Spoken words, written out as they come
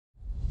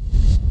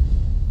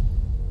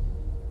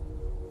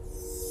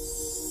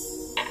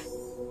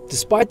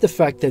Despite the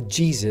fact that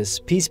Jesus,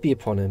 peace be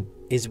upon him,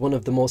 is one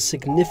of the most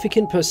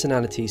significant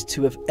personalities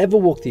to have ever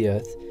walked the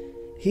earth,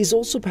 he is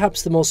also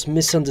perhaps the most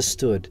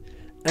misunderstood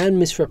and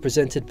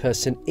misrepresented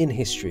person in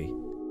history.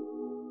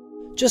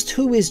 Just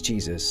who is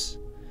Jesus?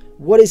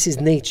 What is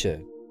his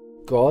nature?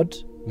 God?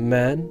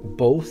 Man?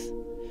 Both?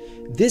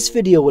 This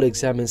video will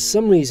examine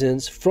some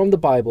reasons from the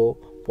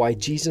Bible why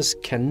Jesus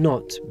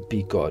cannot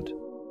be God.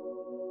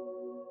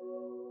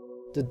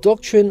 The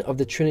doctrine of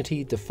the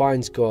Trinity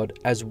defines God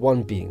as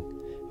one being,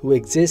 who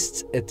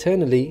exists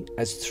eternally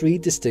as three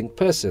distinct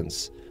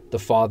persons: the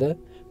Father,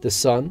 the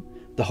Son,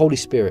 the Holy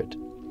Spirit.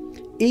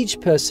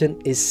 Each person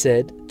is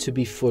said to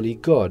be fully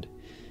God,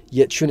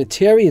 yet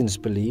Trinitarians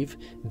believe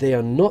they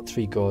are not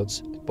three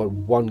gods, but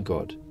one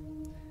God.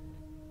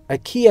 A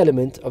key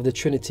element of the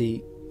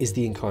Trinity is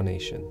the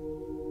Incarnation.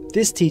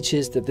 This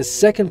teaches that the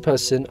second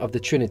person of the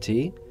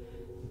Trinity,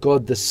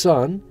 God the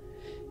Son,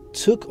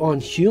 took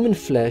on human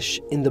flesh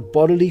in the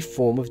bodily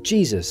form of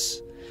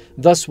Jesus.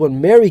 Thus, when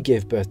Mary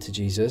gave birth to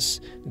Jesus,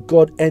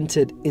 God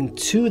entered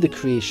into the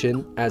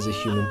creation as a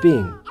human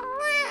being.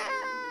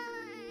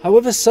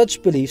 However,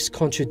 such beliefs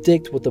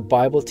contradict what the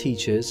Bible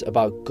teaches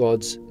about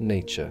God's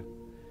nature.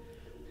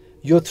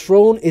 Your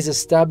throne is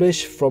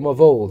established from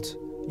of old.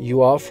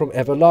 You are from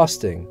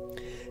everlasting.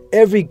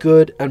 Every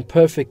good and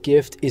perfect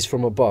gift is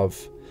from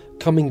above,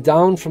 coming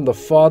down from the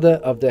Father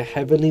of the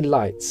heavenly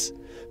lights,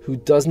 who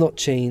does not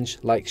change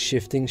like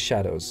shifting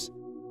shadows.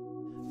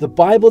 The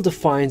Bible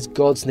defines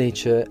God's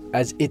nature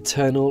as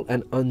eternal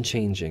and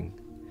unchanging.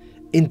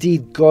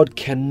 Indeed, God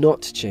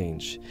cannot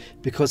change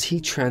because he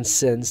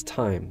transcends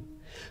time.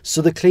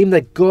 So the claim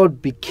that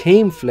God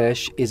became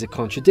flesh is a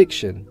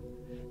contradiction.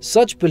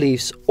 Such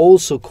beliefs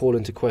also call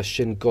into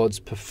question God's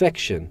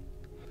perfection.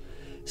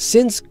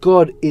 Since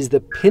God is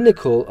the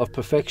pinnacle of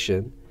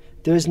perfection,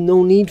 there is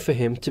no need for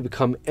him to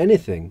become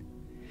anything.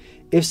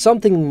 If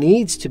something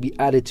needs to be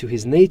added to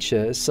his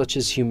nature, such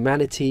as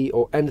humanity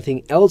or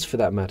anything else for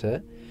that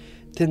matter,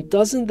 then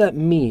doesn't that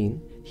mean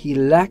he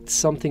lacked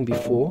something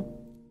before?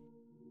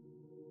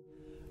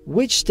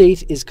 Which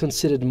state is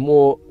considered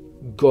more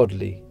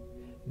godly,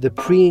 the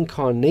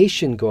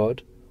pre-incarnation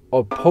God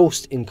or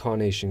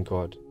post-incarnation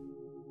God?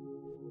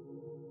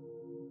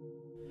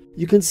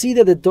 You can see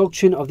that the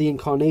doctrine of the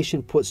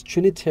Incarnation puts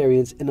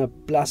Trinitarians in a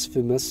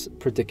blasphemous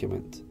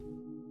predicament.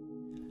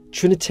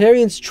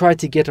 Trinitarians try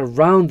to get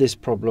around this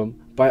problem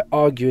by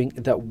arguing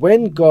that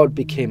when God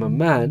became a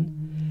man,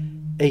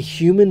 a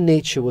human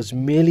nature was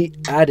merely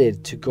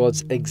added to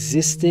God's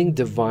existing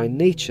divine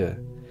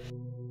nature.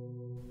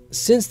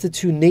 Since the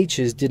two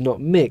natures did not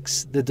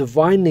mix, the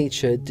divine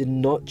nature did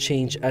not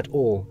change at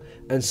all,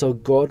 and so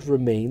God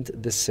remained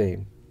the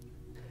same.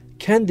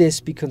 Can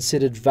this be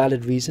considered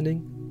valid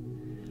reasoning?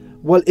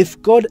 Well, if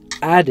God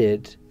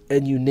added a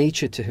new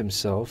nature to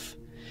himself,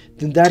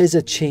 then that is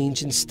a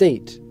change in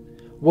state.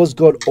 Was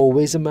God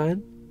always a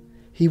man?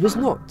 He was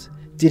not.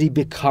 Did he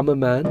become a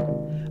man?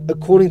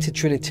 According to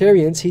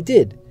Trinitarians, he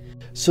did.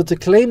 So to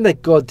claim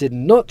that God did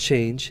not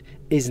change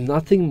is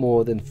nothing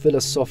more than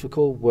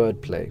philosophical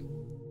wordplay.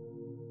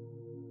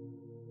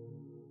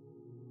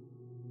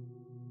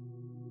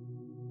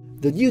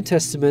 The New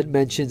Testament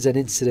mentions an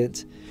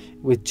incident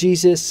with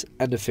Jesus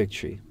and a fig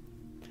tree.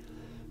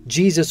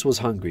 Jesus was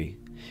hungry.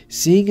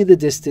 Seeing in the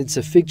distance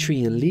a fig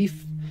tree in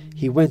leaf,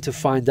 he went to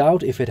find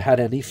out if it had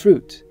any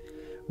fruit.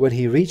 When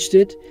he reached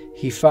it,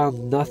 he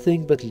found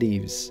nothing but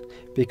leaves,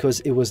 because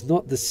it was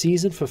not the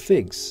season for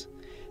figs.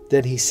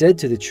 Then he said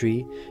to the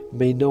tree,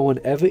 "May no one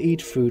ever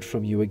eat fruit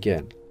from you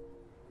again."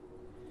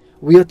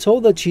 We are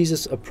told that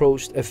Jesus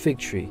approached a fig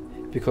tree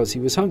because he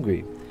was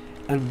hungry,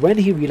 and when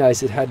he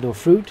realized it had no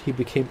fruit, he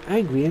became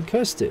angry and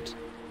cursed it.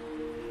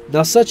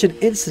 Now, such an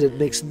incident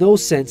makes no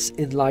sense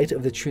in light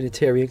of the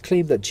Trinitarian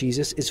claim that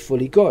Jesus is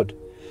fully God.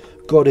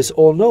 God is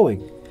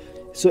all-knowing.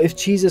 So if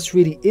Jesus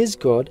really is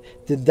God,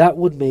 then that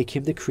would make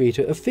him the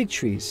creator of fig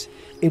trees,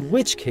 in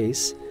which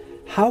case,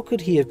 how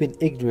could he have been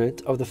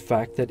ignorant of the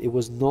fact that it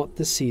was not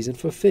the season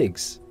for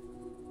figs?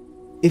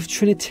 If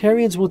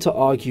Trinitarians want to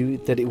argue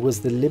that it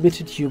was the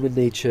limited human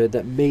nature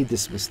that made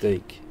this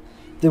mistake,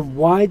 then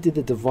why did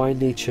the divine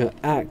nature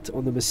act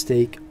on the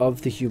mistake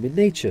of the human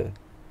nature?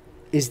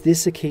 Is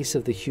this a case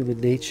of the human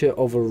nature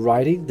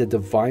overriding the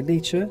divine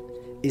nature?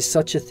 Is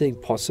such a thing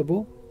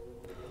possible?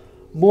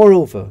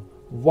 Moreover,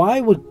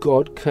 why would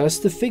God curse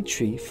the fig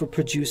tree for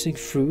producing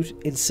fruit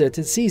in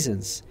certain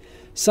seasons,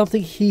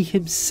 something he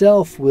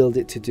himself willed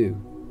it to do?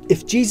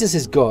 If Jesus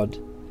is God,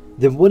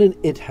 then wouldn't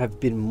it have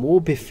been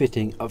more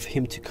befitting of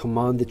him to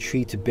command the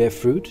tree to bear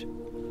fruit?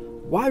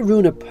 Why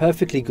ruin a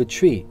perfectly good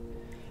tree?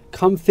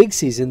 Come fig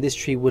season, this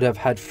tree would have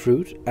had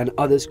fruit and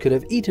others could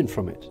have eaten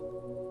from it.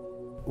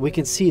 We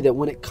can see that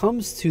when it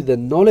comes to the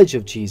knowledge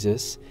of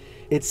Jesus,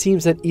 it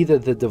seems that either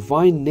the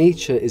divine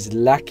nature is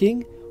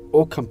lacking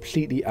or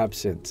completely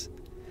absent.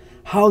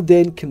 How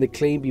then can the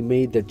claim be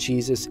made that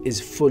Jesus is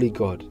fully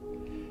God?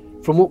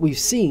 From what we've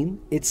seen,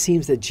 it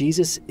seems that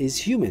Jesus is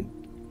human,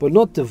 but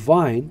not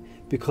divine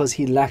because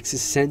he lacks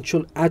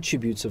essential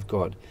attributes of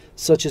God,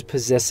 such as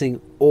possessing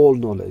all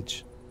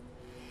knowledge.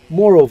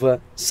 Moreover,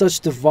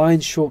 such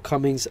divine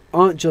shortcomings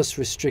aren't just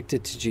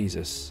restricted to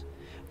Jesus.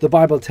 The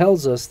Bible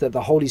tells us that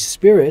the Holy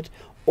Spirit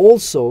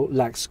also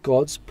lacks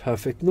God's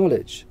perfect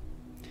knowledge.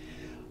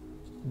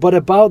 But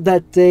about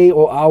that day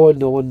or hour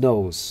no one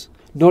knows,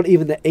 not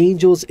even the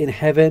angels in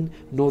heaven,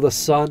 nor the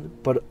Son,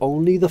 but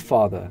only the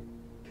Father.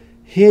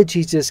 Here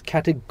Jesus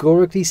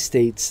categorically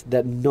states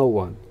that no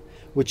one,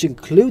 which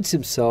includes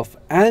himself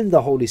and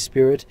the Holy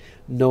Spirit,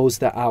 knows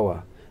the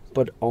hour,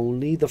 but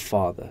only the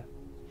Father.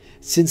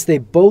 Since they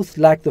both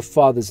lack the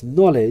Father's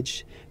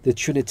knowledge, the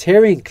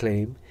Trinitarian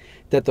claim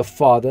that the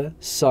Father,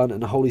 Son,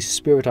 and Holy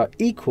Spirit are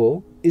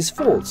equal is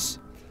false.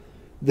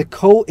 The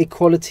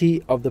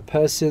co-equality of the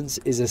persons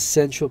is a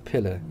central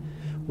pillar,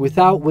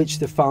 without which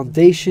the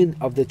foundation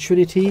of the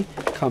Trinity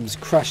comes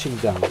crashing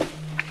down.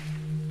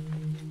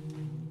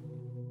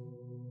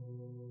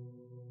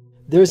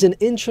 There is an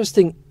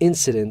interesting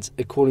incident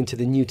according to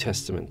the New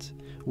Testament,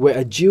 where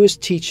a Jewish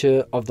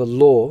teacher of the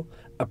law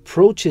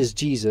approaches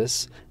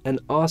Jesus and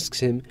asks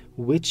him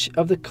which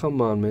of the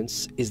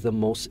commandments is the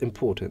most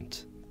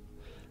important.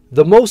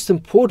 The most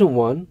important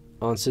one,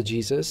 answered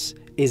Jesus,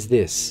 is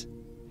this: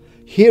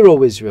 Hear,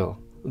 O Israel,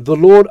 the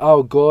Lord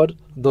our God,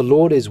 the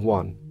Lord is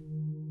one.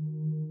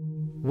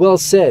 Well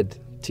said,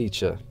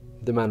 teacher,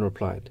 the man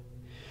replied.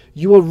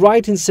 You are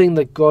right in saying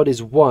that God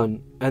is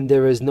one and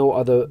there is no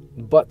other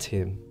but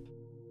him.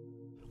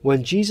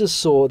 When Jesus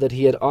saw that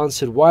he had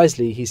answered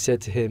wisely, he said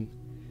to him,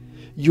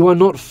 You are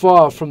not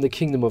far from the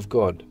kingdom of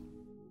God.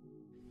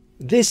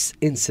 This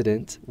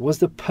incident was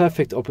the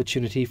perfect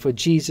opportunity for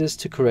Jesus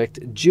to correct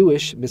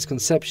Jewish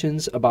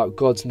misconceptions about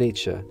God's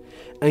nature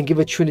and give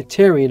a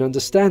Trinitarian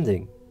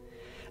understanding.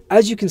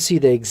 As you can see,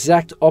 the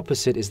exact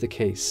opposite is the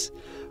case.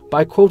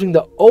 By quoting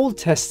the Old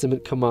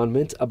Testament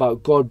commandment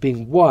about God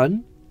being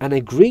one and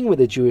agreeing with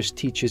the Jewish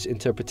teacher's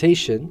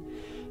interpretation,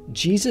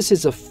 Jesus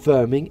is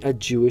affirming a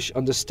Jewish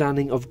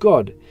understanding of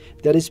God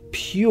that is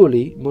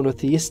purely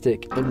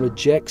monotheistic and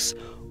rejects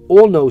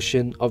all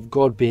notion of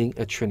God being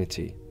a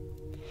Trinity.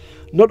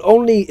 Not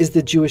only is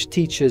the Jewish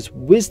teacher's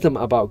wisdom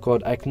about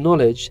God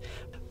acknowledged,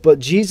 but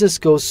Jesus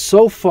goes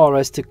so far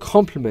as to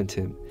compliment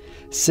him,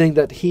 saying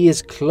that he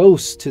is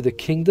close to the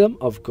kingdom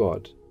of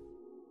God.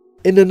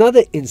 In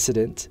another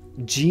incident,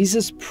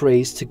 Jesus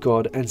prays to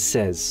God and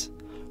says,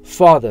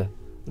 Father,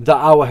 the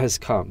hour has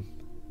come.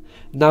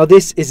 Now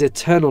this is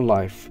eternal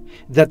life,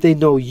 that they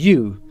know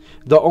you,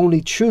 the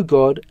only true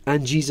God,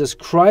 and Jesus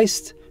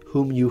Christ,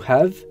 whom you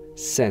have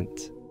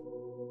sent.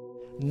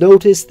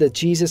 Notice that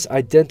Jesus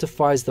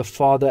identifies the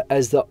Father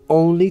as the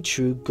only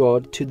true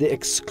God to the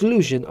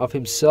exclusion of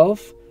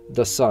himself,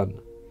 the Son.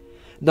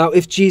 Now,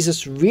 if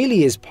Jesus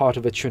really is part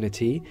of a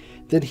Trinity,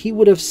 then he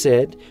would have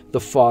said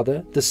the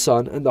Father, the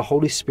Son, and the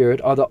Holy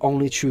Spirit are the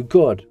only true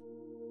God.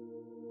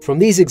 From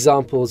these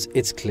examples,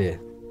 it's clear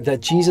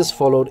that Jesus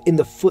followed in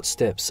the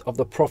footsteps of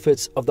the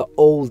prophets of the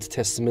Old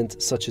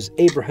Testament, such as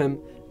Abraham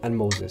and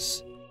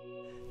Moses.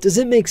 Does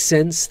it make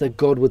sense that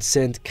God would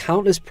send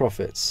countless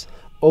prophets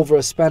over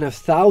a span of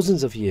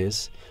thousands of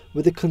years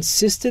with a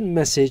consistent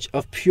message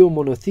of pure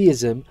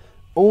monotheism,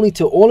 only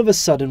to all of a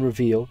sudden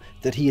reveal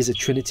that he is a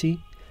Trinity,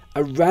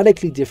 a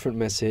radically different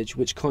message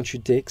which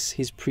contradicts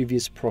his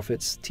previous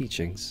prophets'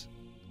 teachings?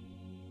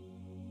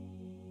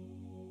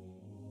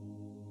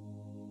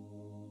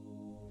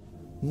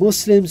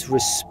 Muslims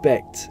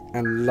respect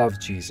and love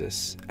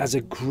Jesus as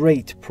a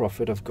great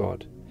prophet of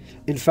God.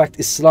 In fact,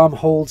 Islam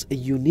holds a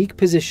unique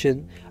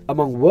position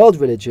among world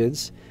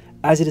religions,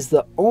 as it is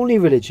the only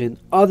religion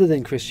other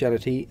than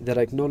Christianity that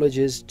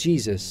acknowledges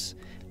Jesus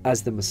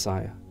as the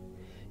Messiah.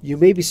 You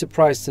may be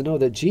surprised to know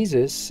that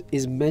Jesus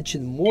is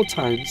mentioned more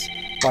times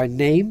by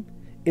name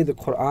in the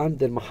Quran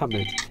than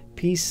Muhammad,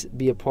 peace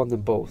be upon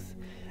them both,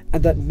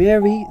 and that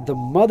Mary, the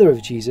mother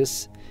of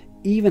Jesus,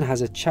 even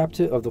has a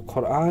chapter of the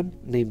Quran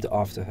named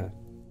after her.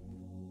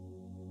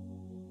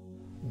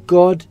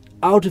 God,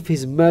 out of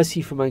his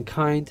mercy for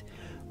mankind,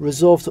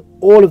 resolved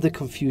all of the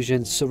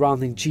confusion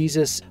surrounding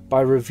Jesus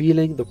by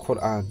revealing the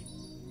Quran.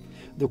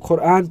 The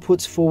Quran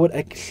puts forward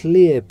a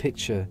clear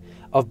picture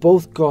of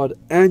both God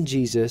and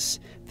Jesus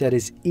that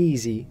is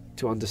easy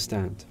to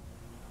understand.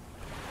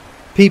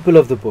 People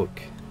of the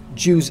book,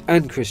 Jews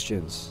and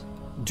Christians,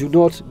 do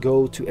not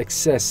go to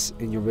excess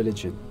in your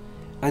religion,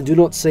 and do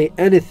not say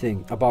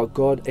anything about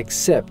God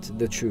except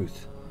the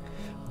truth.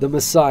 The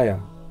Messiah,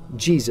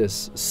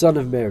 Jesus, son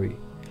of Mary,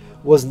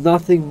 was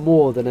nothing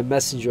more than a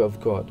messenger of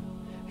God,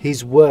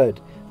 his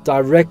word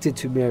directed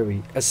to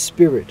Mary, a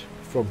spirit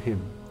from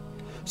him.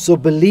 So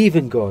believe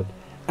in God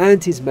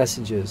and his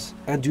messengers,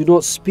 and do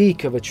not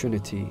speak of a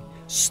Trinity.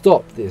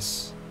 Stop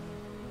this.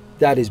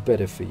 That is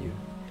better for you.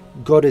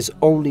 God is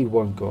only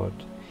one God.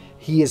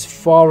 He is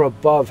far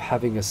above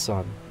having a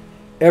son.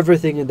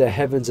 Everything in the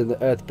heavens and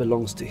the earth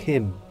belongs to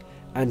him,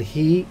 and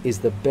he is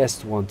the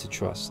best one to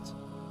trust.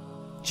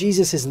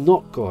 Jesus is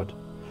not God,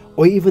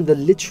 or even the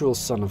literal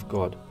Son of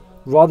God.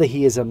 Rather,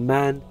 he is a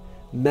man,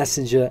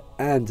 messenger,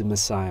 and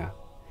Messiah.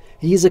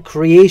 He is a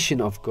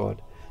creation of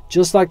God,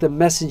 just like the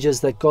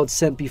messengers that God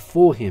sent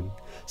before him,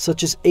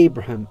 such as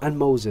Abraham and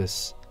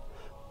Moses.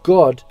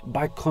 God,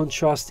 by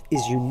contrast,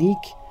 is unique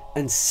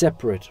and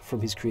separate from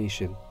his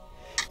creation.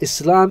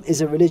 Islam is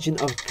a religion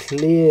of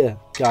clear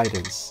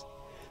guidance.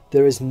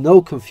 There is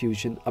no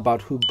confusion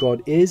about who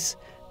God is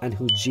and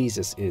who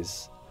Jesus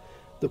is.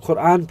 The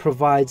Quran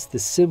provides the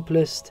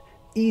simplest,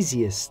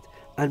 easiest,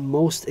 and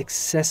most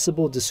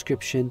accessible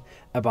description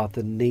about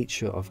the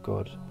nature of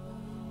God.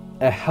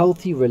 A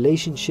healthy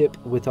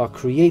relationship with our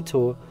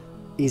Creator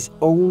is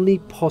only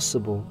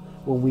possible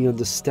when we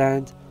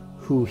understand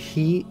who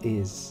He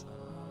is.